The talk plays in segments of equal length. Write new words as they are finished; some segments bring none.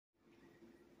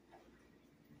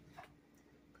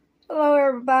Hello,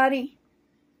 everybody.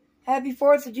 Happy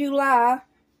 4th of July.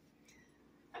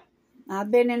 I've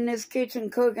been in this kitchen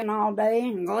cooking all day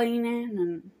and cleaning,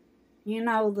 and you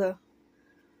know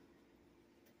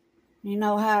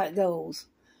how it goes.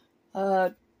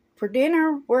 For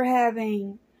dinner, we're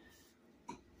having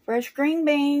fresh green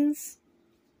beans,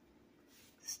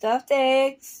 stuffed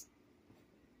eggs.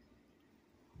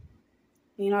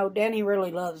 You know, Danny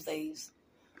really loves these.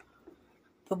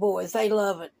 The boys, they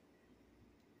love it.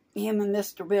 Him and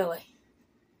Mr. Billy.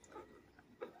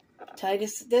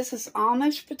 Potatoes. This is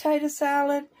Amish potato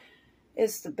salad.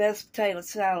 It's the best potato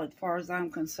salad as far as I'm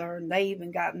concerned. They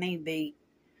even got me beat.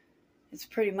 It's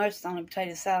pretty much the only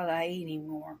potato salad I eat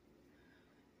anymore.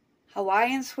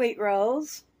 Hawaiian sweet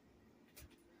rolls.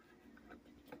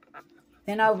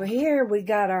 Then over here we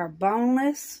got our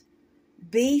boneless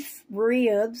beef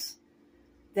ribs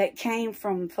that came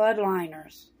from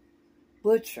Fuddliners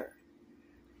Butcher.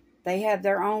 They have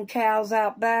their own cows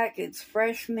out back. It's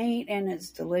fresh meat and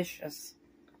it's delicious.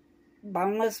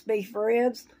 Boneless beef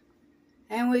ribs.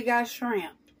 And we got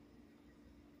shrimp.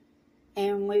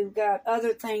 And we've got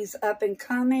other things up and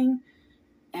coming.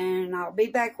 And I'll be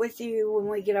back with you when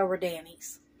we get over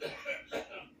Danny's.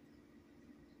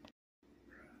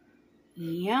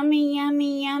 Yummy,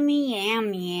 yummy, yummy,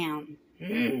 yum, yum.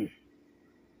 Mm.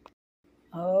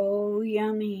 Oh,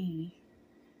 yummy.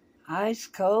 Ice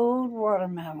cold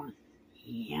watermelon.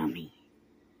 Yummy.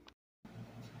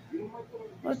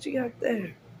 What you got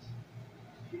there?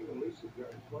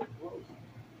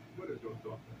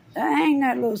 Dang,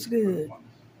 that looks good.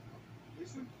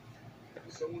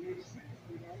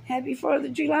 Happy 4th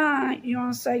of July. You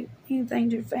want to say anything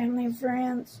to your family and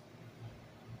friends?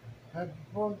 Happy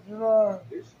 4th of July.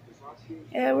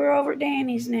 Yeah, we're over at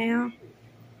Danny's now.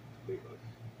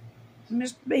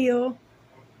 Mr. Bill.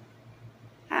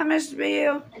 Hi, Mr.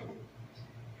 Bill.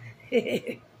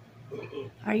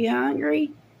 Are you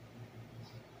hungry?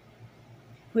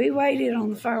 We waited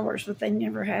on the fireworks, but they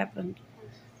never happened.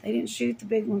 They didn't shoot the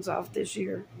big ones off this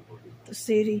year. The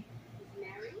city.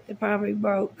 They probably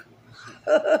broke.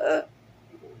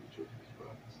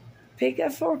 Pick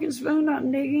that fork and spoon up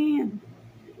and dig in.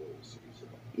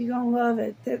 You're going to love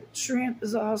it. That shrimp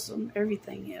is awesome.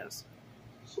 Everything is.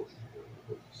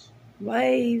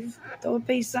 Wave. Throw a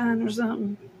peace sign or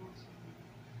something.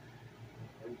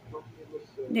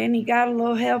 Then he got a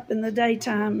little help in the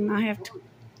daytime, and I have to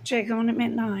check on him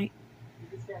at night.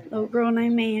 Little girl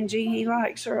named Angie. He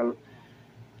likes her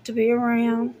to be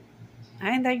around.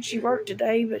 I didn't think she worked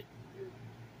today, but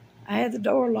I had the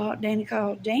door locked. Danny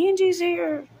called, Angie's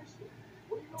here.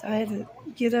 So I had to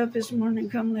get up this morning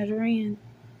and come let her in.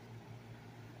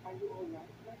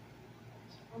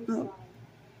 Oh,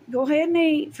 go ahead and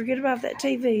eat. Forget about that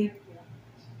TV.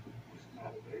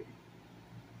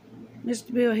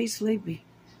 Mr. Bill, he's sleepy.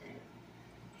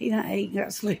 He done ate and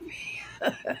got sleepy.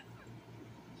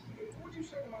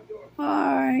 All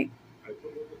right.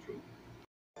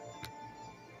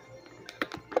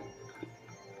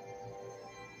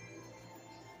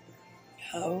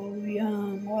 Oh,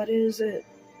 yum. What is it?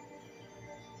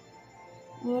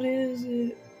 What is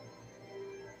it?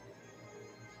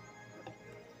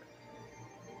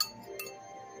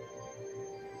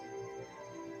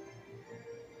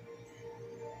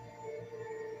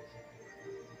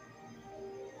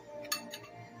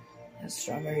 That's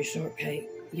strawberry shortcake.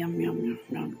 Yum, yum, yum,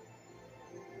 yum.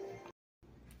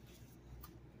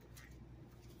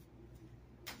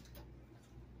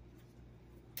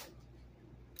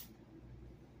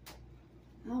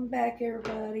 I'm back,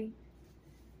 everybody.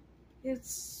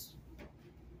 It's,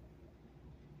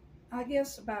 I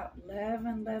guess, about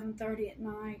 11:30 at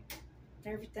night.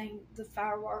 Everything, the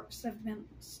fireworks have been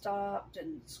stopped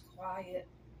and it's quiet.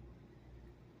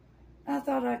 I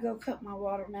thought I'd go cut my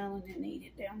watermelon and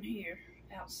eat it down here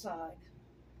outside.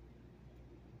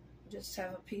 Just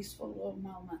have a peaceful little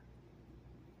moment.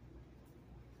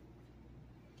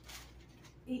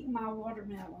 Eat my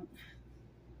watermelon.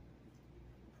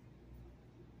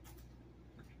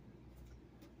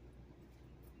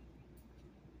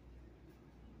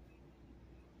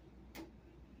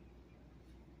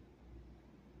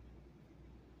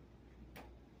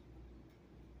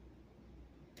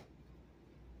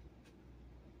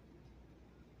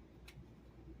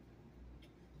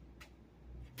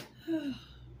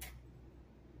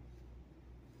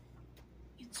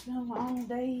 It's been a long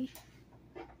day,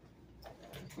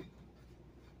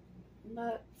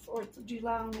 but 4th of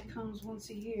July only comes once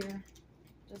a year,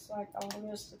 just like all the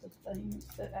rest of the things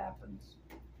that happens.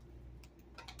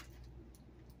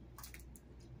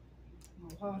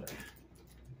 My water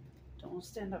don't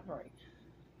stand upright.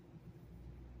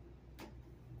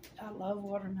 I love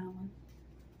watermelon.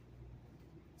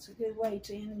 It's a good way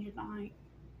to end your night.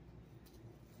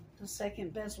 The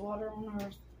second best water on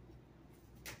earth.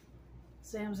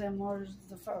 Zamzam water is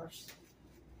the first.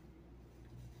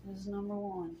 This is number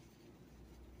one.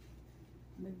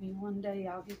 Maybe one day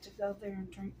I'll get to go there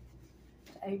and drink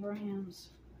to Abraham's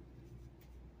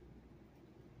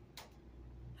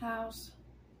house,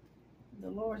 the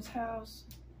Lord's house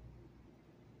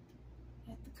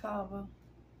at the Kaaba,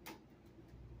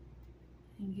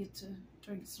 and get to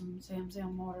drink some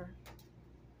Zamzam water.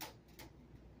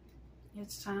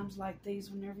 It's times like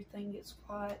these when everything gets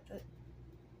quiet that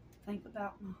I think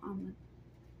about Muhammad.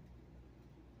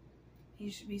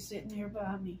 He should be sitting here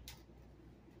by me.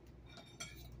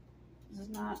 There's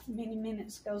not many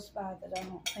minutes goes by that I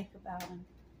don't think about him.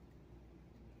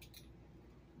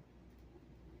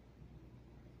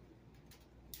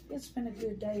 It's been a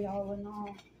good day all in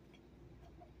all.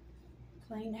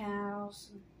 Clean house,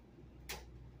 and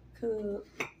cook.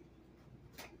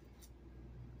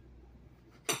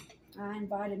 I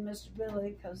invited Mr.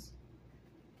 Billy because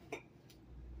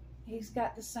he's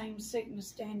got the same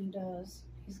sickness Danny does.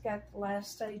 He's got the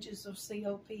last stages of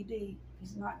COPD.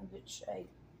 He's not in good shape.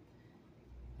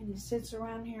 And he sits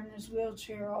around here in his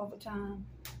wheelchair all the time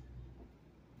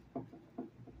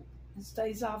and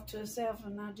stays off to himself.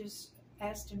 And I just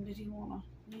asked him, did he want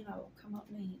to, come up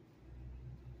and eat?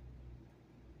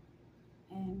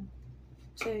 And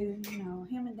two,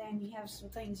 him and Danny have some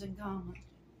things in common.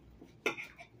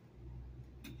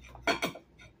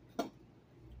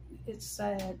 It's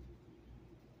sad.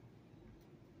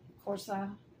 Of course,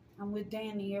 I'm with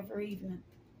Danny every evening.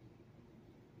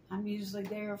 I'm usually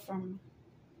there from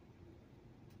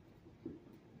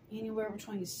anywhere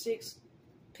between 6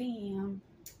 p.m.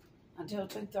 until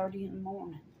 2:30 in the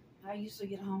morning. I usually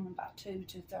get home about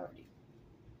 2:30.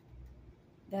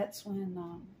 That's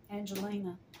when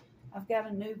Angelina, I've got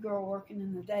a new girl working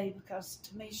in the day because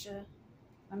Tamika,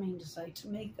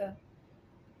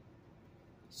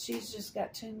 she's just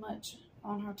got too much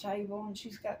on her table, and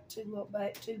she's got two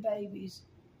babies.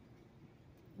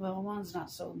 Well, one's not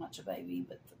so much a baby,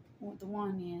 but the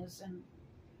one is, and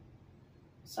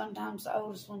sometimes the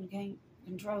oldest one can't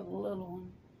control the little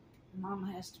one.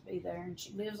 Mama has to be there, and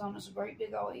she lives on this great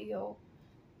big old hill,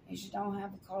 and she don't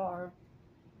have a car.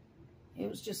 It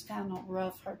was just kind of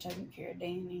rough, her taking care of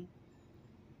Danny.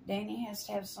 Danny has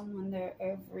to have someone there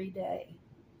every day.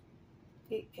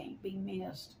 It can't be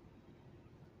missed.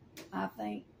 I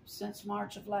think since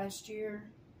March of last year,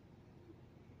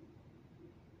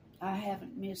 I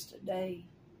haven't missed a day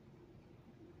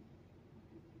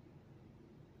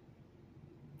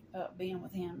being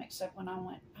with him, except when I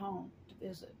went home to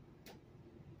visit.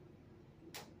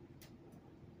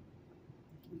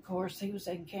 Of course, he was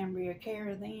in Cambria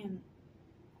Care then.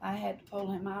 I had to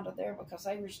pull him out of there because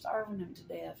they were starving him to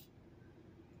death.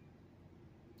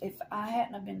 If I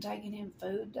hadn't have been taking him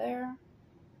food there,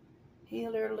 he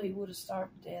literally would have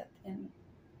starved to death. And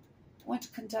went to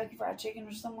Kentucky Fried Chicken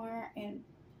or somewhere, and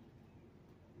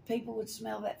people would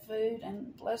smell that food,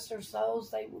 and bless their souls,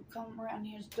 they would come around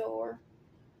his door.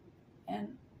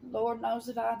 And Lord knows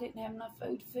that I didn't have enough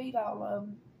food to feed all of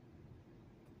them.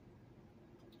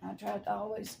 I tried to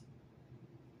always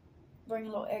bring a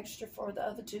little extra for the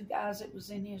other two guys that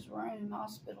was in his room,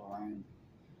 hospital room.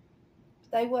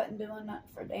 But they wasn't doing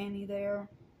nothing for Danny there.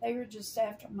 They were just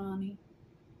after money.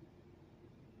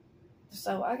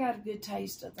 So I got a good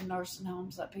taste of the nursing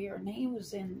homes up here, and he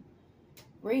was in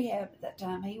rehab at that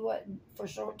time. He wasn't for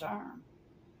short term.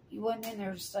 He wasn't in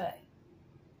there to stay.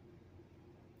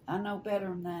 I know better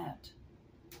than that,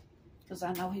 because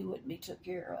I know he wouldn't be took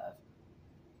care of.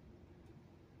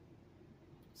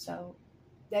 So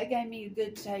that gave me a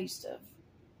good taste of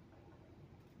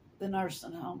the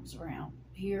nursing homes around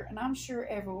here, and I'm sure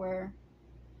everywhere,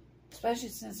 especially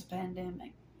since the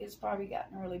pandemic, it's probably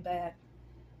gotten really bad.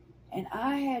 And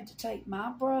I had to take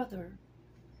my brother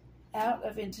out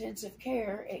of intensive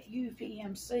care at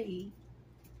UPMC,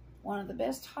 one of the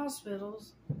best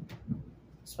hospitals,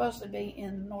 supposed to be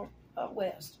in the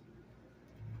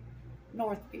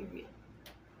north period.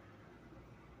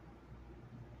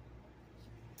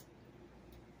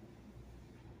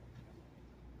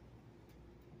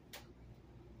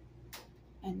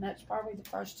 And that's probably the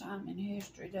first time in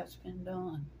history that's been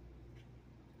done.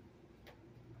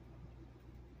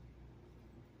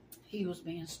 He was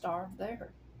being starved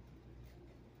there.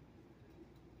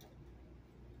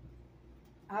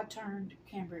 I turned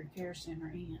Cambria Care Center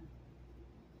in.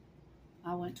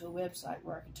 I went to a website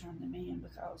where I could turn them in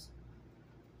because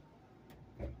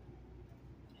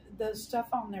the stuff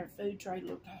on their food tray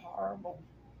looked horrible.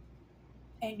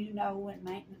 And when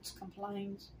maintenance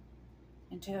complains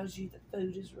and tells you that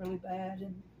food is really bad,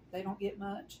 and they don't get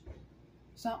much,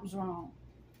 something's wrong.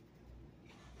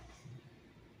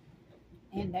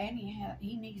 And Danny,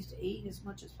 he needs to eat as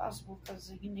much as possible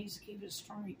because he needs to keep his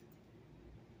strength.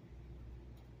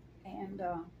 And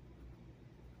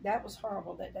that was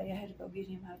horrible that day. I had to go get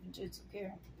him out of intensive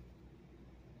care.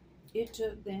 It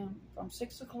took them from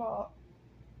 6 o'clock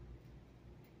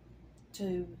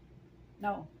to,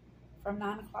 no, from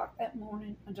 9 o'clock that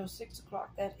morning until 6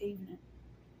 o'clock that evening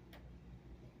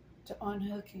to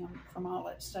unhook him from all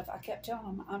that stuff. I kept telling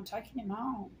him, I'm taking him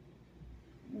home.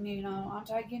 You know, I'm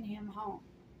taking him home.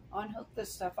 Unhook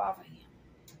this stuff off of him.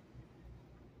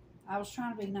 I was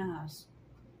trying to be nice.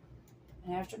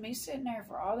 And after me sitting there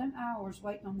for all them hours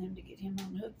waiting on them to get him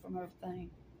unhooked from everything,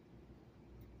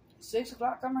 6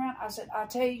 o'clock come around, I said, I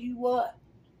tell you what,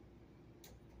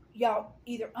 y'all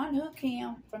either unhook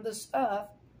him from the stuff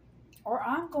or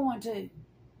I'm going to.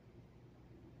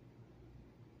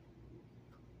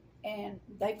 And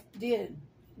they did.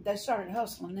 They started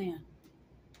hustling then.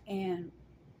 And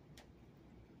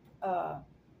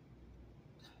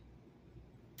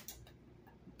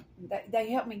they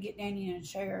helped me get Danny in a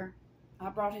chair. I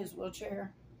brought his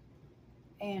wheelchair.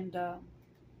 And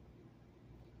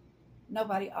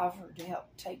nobody offered to help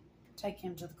take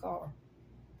him to the car.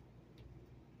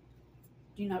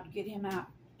 You know, to get him out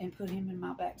and put him in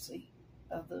my back seat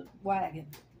of the wagon,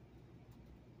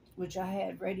 which I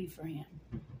had ready for him.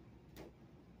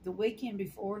 The weekend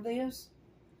before this,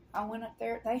 I went up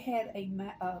there. They had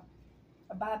a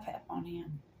BiPAP on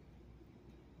him.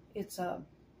 It's a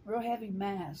real heavy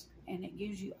mask, and it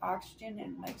gives you oxygen,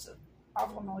 and it makes an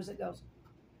awful noise that goes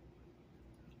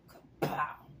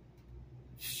kapow,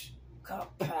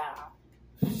 kapow,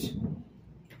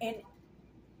 and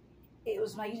it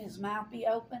was making his mouth be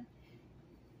open.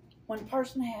 When a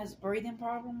person has breathing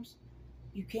problems,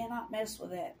 you cannot mess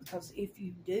with that, because if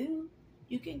you do,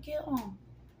 you can kill them,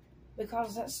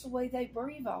 because that's the way they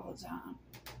breathe all the time.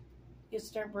 It's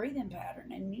their breathing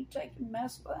pattern, and you take and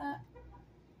mess with that,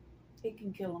 it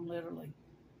can kill them literally,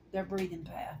 their breathing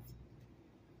path.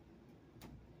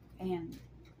 And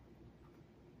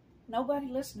nobody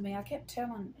listened to me. I kept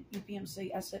telling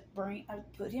UPMC, I said, I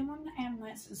put him on the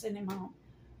ambulance and send him home.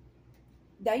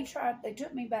 They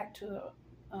took me back to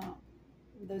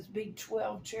this big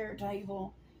 12 chair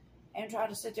table and tried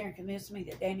to sit there and convince me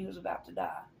that Danny was about to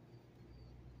die.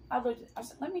 I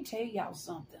said, let me tell y'all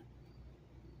something.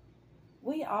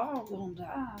 We all gonna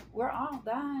die. We're all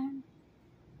dying.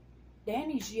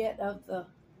 Danny's yet of the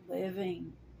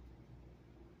living.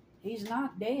 He's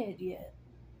not dead yet.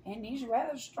 And he's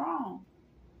rather strong.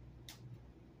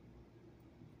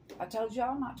 I told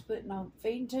y'all not to put no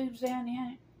feeding tubes down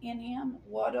in him.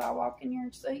 What do I walk in here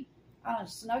and see? I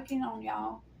snuck in on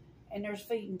y'all, and there's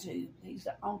feeding tubes. He's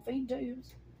on feeding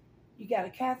tubes. You got a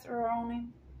catheter on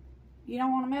him. You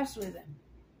don't want to mess with him.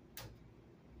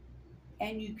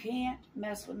 And you can't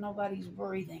mess with nobody's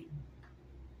breathing.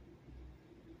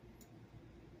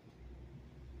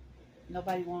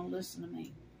 Nobody want to listen to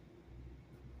me.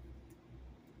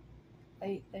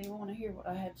 They want to hear what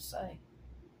I had to say.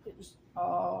 It was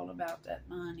all about that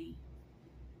money.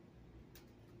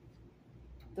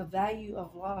 The value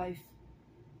of life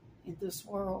in this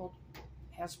world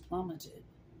has plummeted.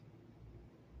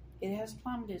 It has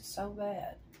plummeted so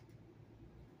bad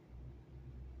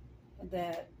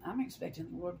that I'm expecting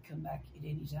the Lord to come back at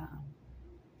any time.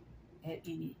 At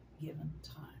any given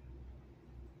time.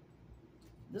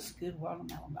 This is good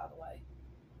watermelon, by the way.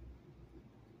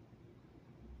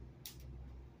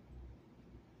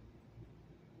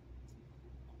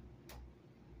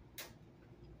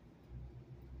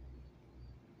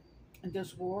 And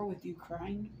this war with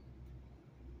Ukraine,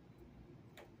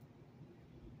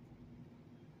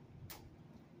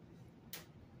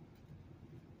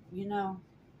 you know,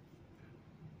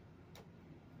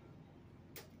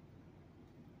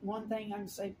 one thing I can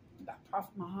say about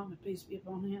Prophet Muhammad, peace be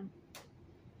upon him,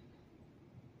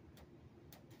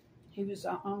 he was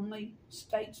the only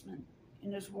statesman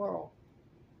in this world.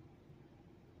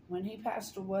 When he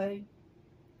passed away,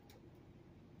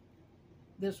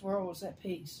 this world was at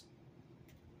peace.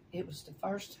 It was the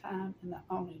first time and the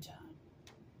only time.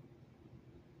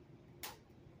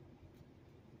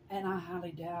 And I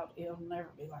highly doubt it'll never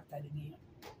be like that again.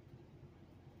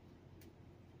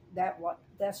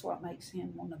 That's what makes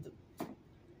him one of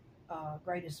the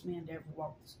greatest men to ever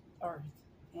walk this earth.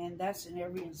 And that's in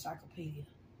every encyclopedia.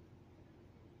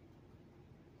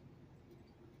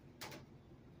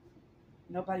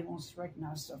 Nobody wants to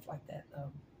recognize stuff like that,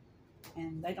 though.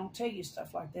 And they don't tell you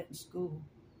stuff like that in school.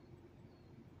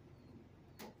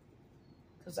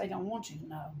 Because they don't want you to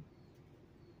know.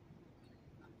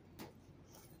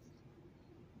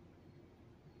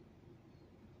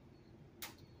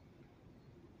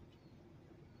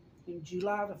 in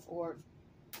July the 4th,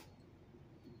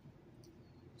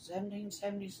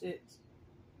 1776.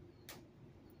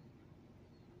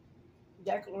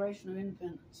 Declaration of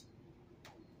Independence.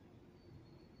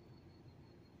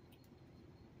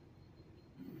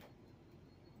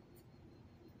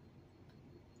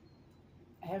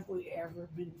 Have we ever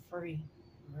been free,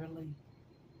 really?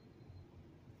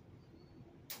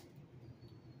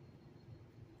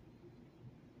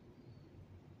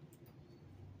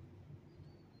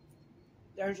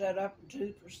 There's that upper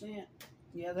 2%.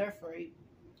 Yeah, they're free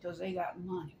because they got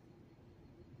money.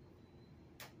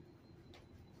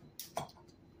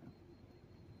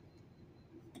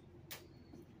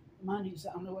 Money's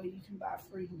the only way you can buy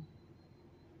freedom.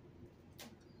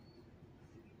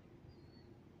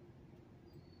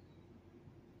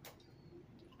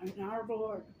 And our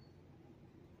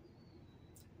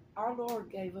Lord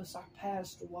gave us our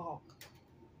paths to walk.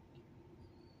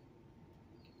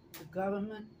 The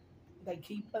government, they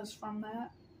keep us from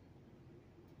that.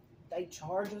 They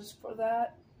charge us for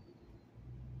that.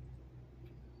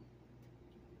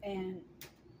 And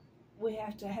we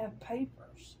have to have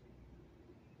papers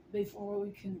before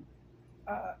we can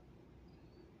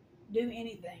do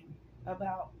anything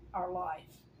about our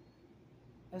life,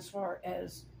 as far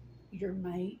as your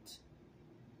mate,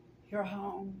 your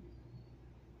home,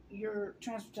 your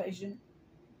transportation,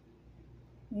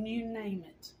 you name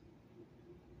it.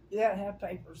 You gotta have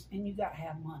papers and you gotta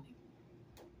have money.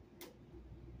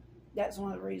 That's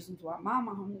one of the reasons why my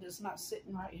mom is not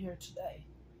sitting right here today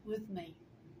with me.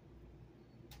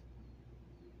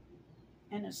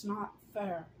 And it's not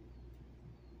fair.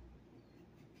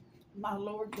 My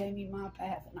Lord gave me my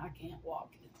path and I can't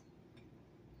walk it.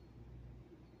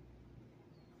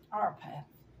 Our path.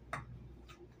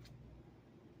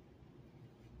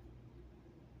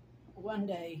 One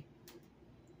day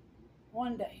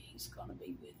he's going to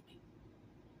be with me.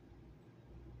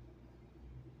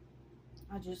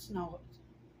 I just know it.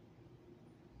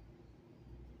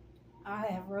 I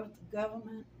have wrote the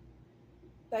government.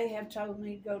 They have told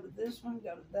me to go to this one,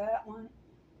 go to that one,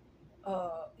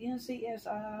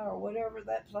 NCSI or whatever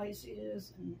that place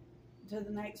is, and to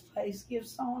the next place, give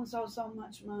so-and-so so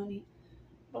much money,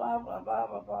 blah, blah, blah,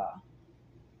 blah, blah.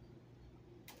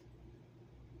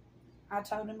 I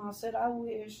told him, I said, I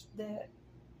wish that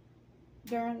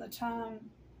during the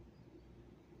time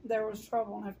there was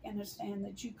trouble in Afghanistan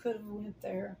that you could have went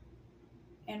there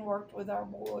and worked with our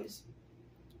boys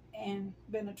and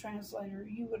been a translator.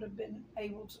 You would have been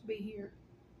able to be here.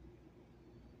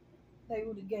 They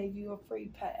would have gave you a free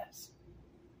pass.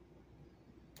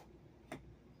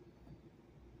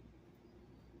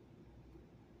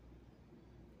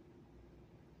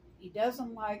 He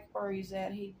doesn't like where he's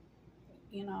at.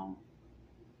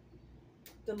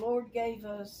 The Lord gave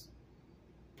us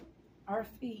our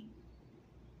feet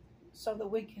so that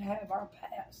we could have our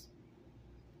pass.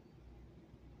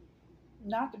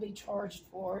 Not to be charged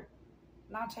for it,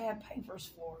 not to have papers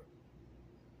for it.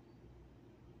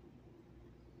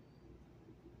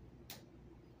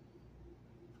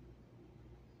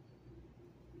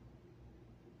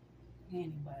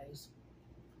 Anyways,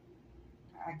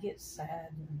 I get sad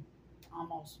and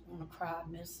almost want to cry,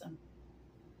 miss them.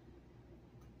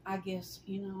 I guess,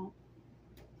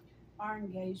 our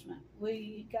engagement,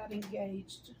 we got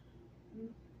engaged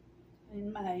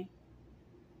in May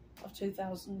of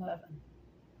 2011.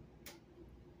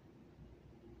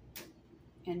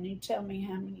 And you tell me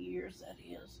how many years that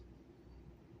is.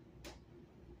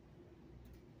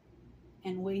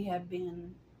 And we have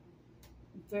been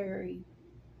very,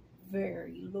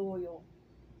 very loyal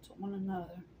to one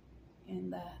another in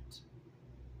that.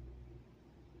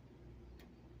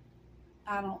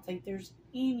 I don't think there's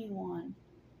anyone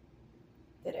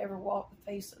that ever walked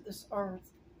the face of this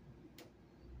earth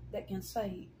that can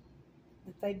say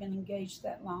that they've been engaged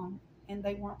that long and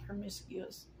they weren't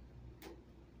promiscuous.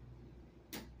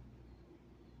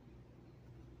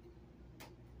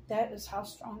 That is how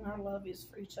strong our love is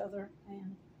for each other,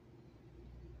 and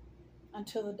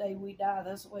until the day we die,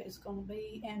 that's the way it's going to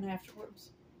be, and afterwards,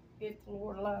 if the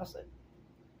Lord allows it.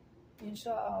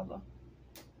 Inshallah.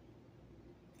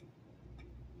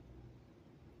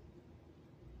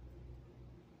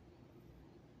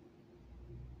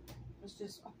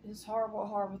 It's horrible,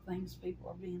 horrible things people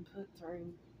are being put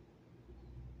through.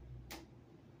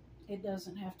 It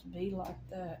doesn't have to be like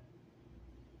that.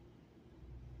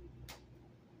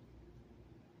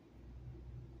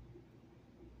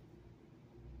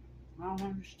 I don't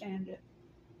understand it.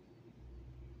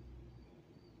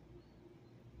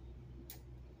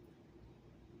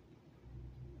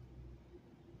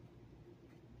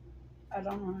 I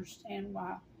don't understand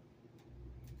why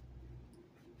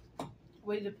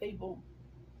we the people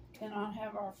cannot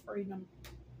have our freedom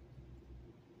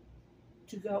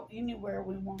to go anywhere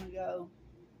we want to go.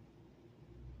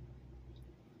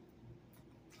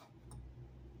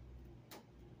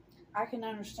 I can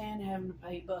understand having to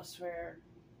pay bus fare,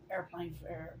 airplane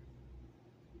fare,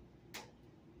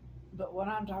 but what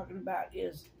I'm talking about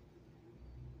is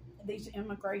these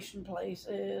immigration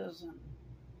places and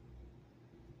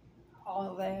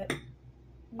all of that.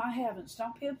 My heavens,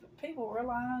 don't people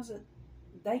realize that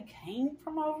they came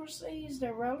from overseas,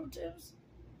 their relatives?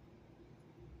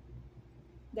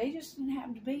 They just didn't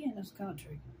happen to be in this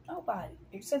country. Nobody,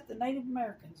 except the Native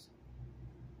Americans.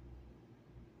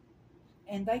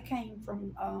 And they came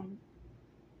from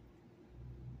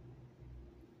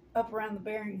up around the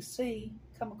Bering Sea,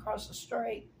 come across the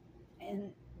strait,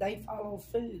 and they followed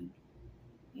food,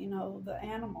 the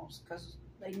animals, because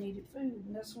they needed food.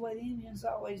 And that's the way the Indians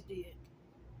always did.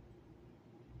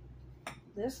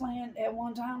 This land at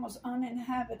one time was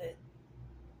uninhabited,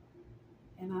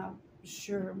 and I'm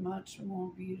sure much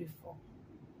more beautiful.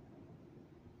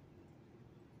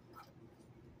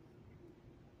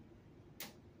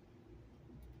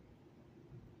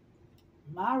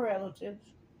 My relatives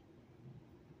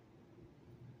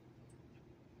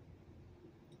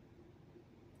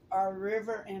are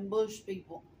river and bush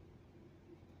people.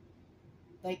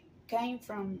 They came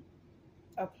from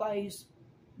a place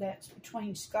that's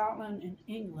between Scotland and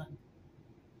England,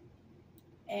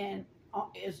 and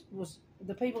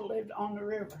the people lived on the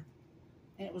river,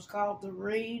 and it was called the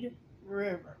Reed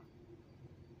River.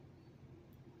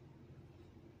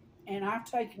 And I've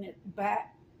taken it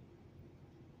back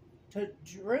to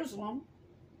Jerusalem,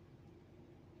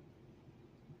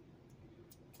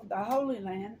 the Holy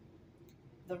Land.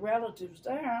 The relatives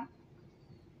there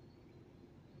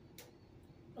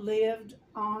lived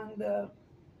on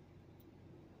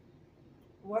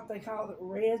what they call the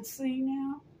Red Sea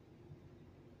now.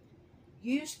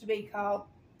 Used to be called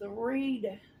the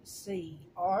Reed Sea,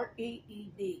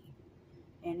 R-E-E-D,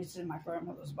 and it's in my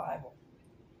grandmother's Bible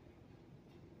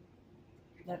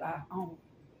that I own.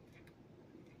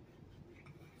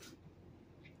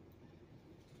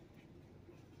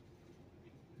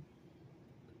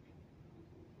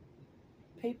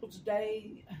 People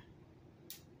today,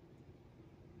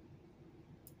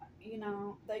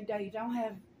 they don't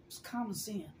have common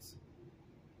sense.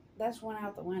 That's went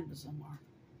out the window somewhere,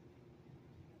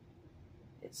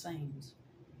 it seems.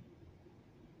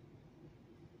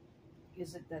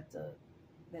 Is it that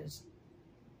it's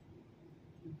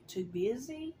too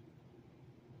busy?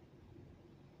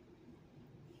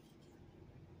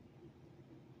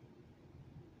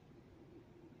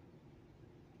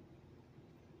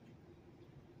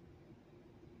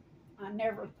 I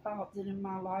never thought that in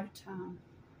my lifetime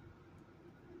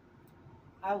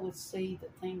I would see the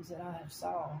things that I have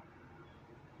saw,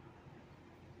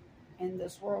 and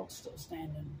this world's still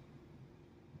standing.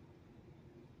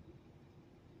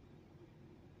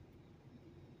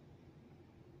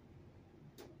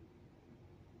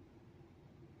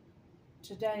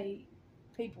 Today,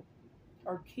 people,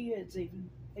 or kids even,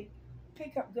 they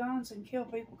pick up guns and kill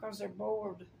people because they're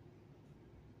bored.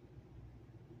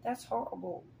 That's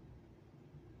horrible.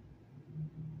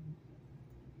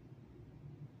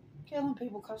 Killing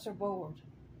people because they're bored.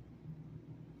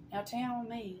 Now tell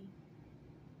me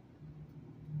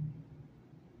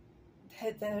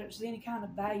that there's any kind of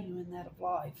value in that of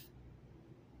life.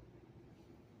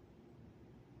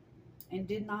 And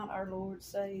did not our Lord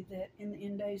say that in the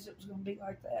end days it was going to be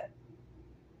like that?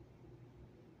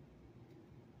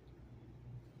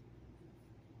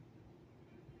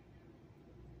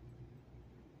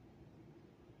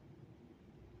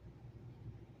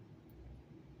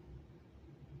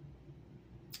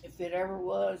 If it ever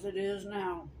was, it is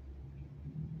now.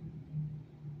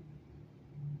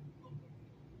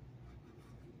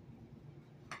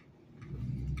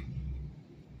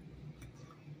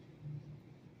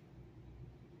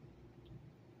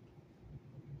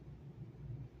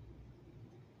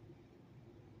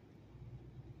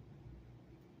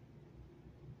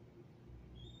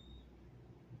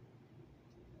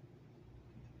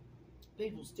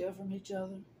 People steal from each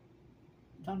other.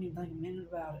 Don't even think a minute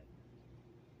about it.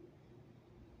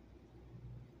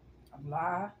 A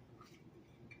lie.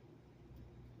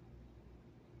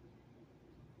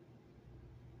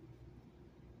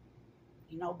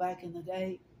 Back in the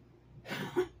day,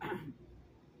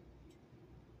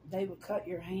 they would cut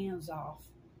your hands off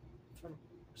for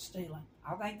stealing.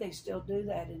 I think they still do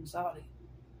that in Saudi,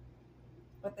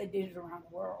 but they did it around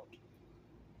the world.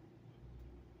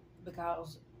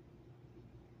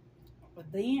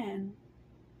 But then,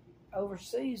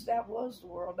 overseas, that was the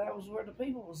world. That was where the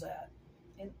people was at.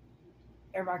 And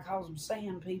Everybody calls them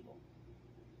sand people.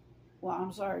 Well,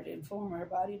 I'm sorry to inform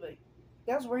everybody, but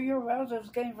that's where your relatives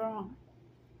came from.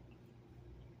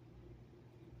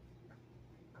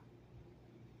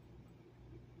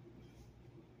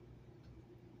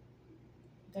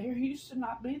 There used to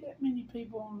not be that many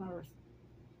people on earth.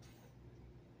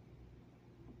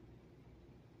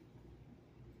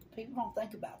 People don't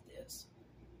think about this.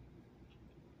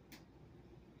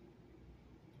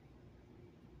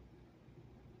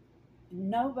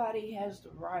 Nobody has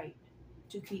the right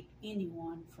to keep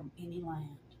anyone from any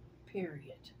land,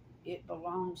 period. It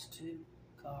belongs to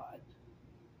God,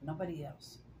 nobody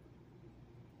else.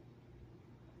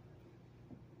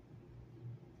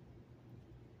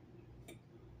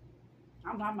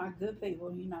 I'm talking about good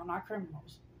people, not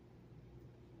criminals.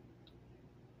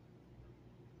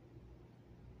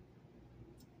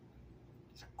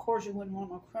 Of course, you wouldn't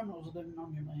want no criminals living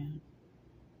on your land.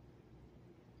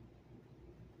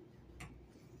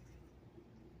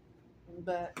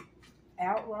 But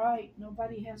outright,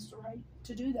 nobody has the right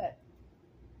to do that.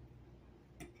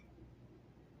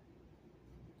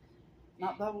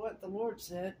 Not by what the Lord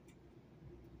said.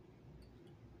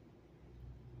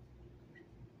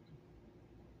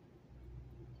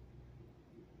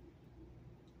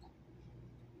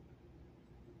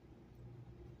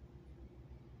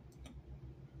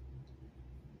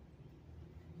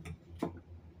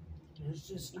 It's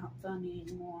just not funny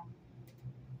anymore.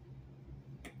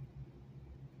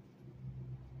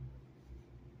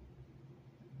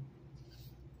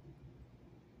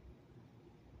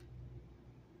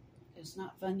 It's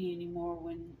not funny anymore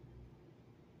when,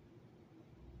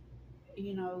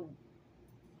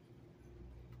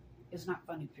 it's not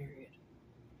funny, period.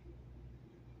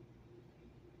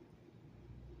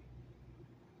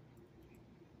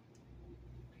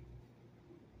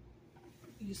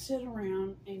 You sit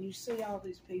around and you see all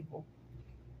these people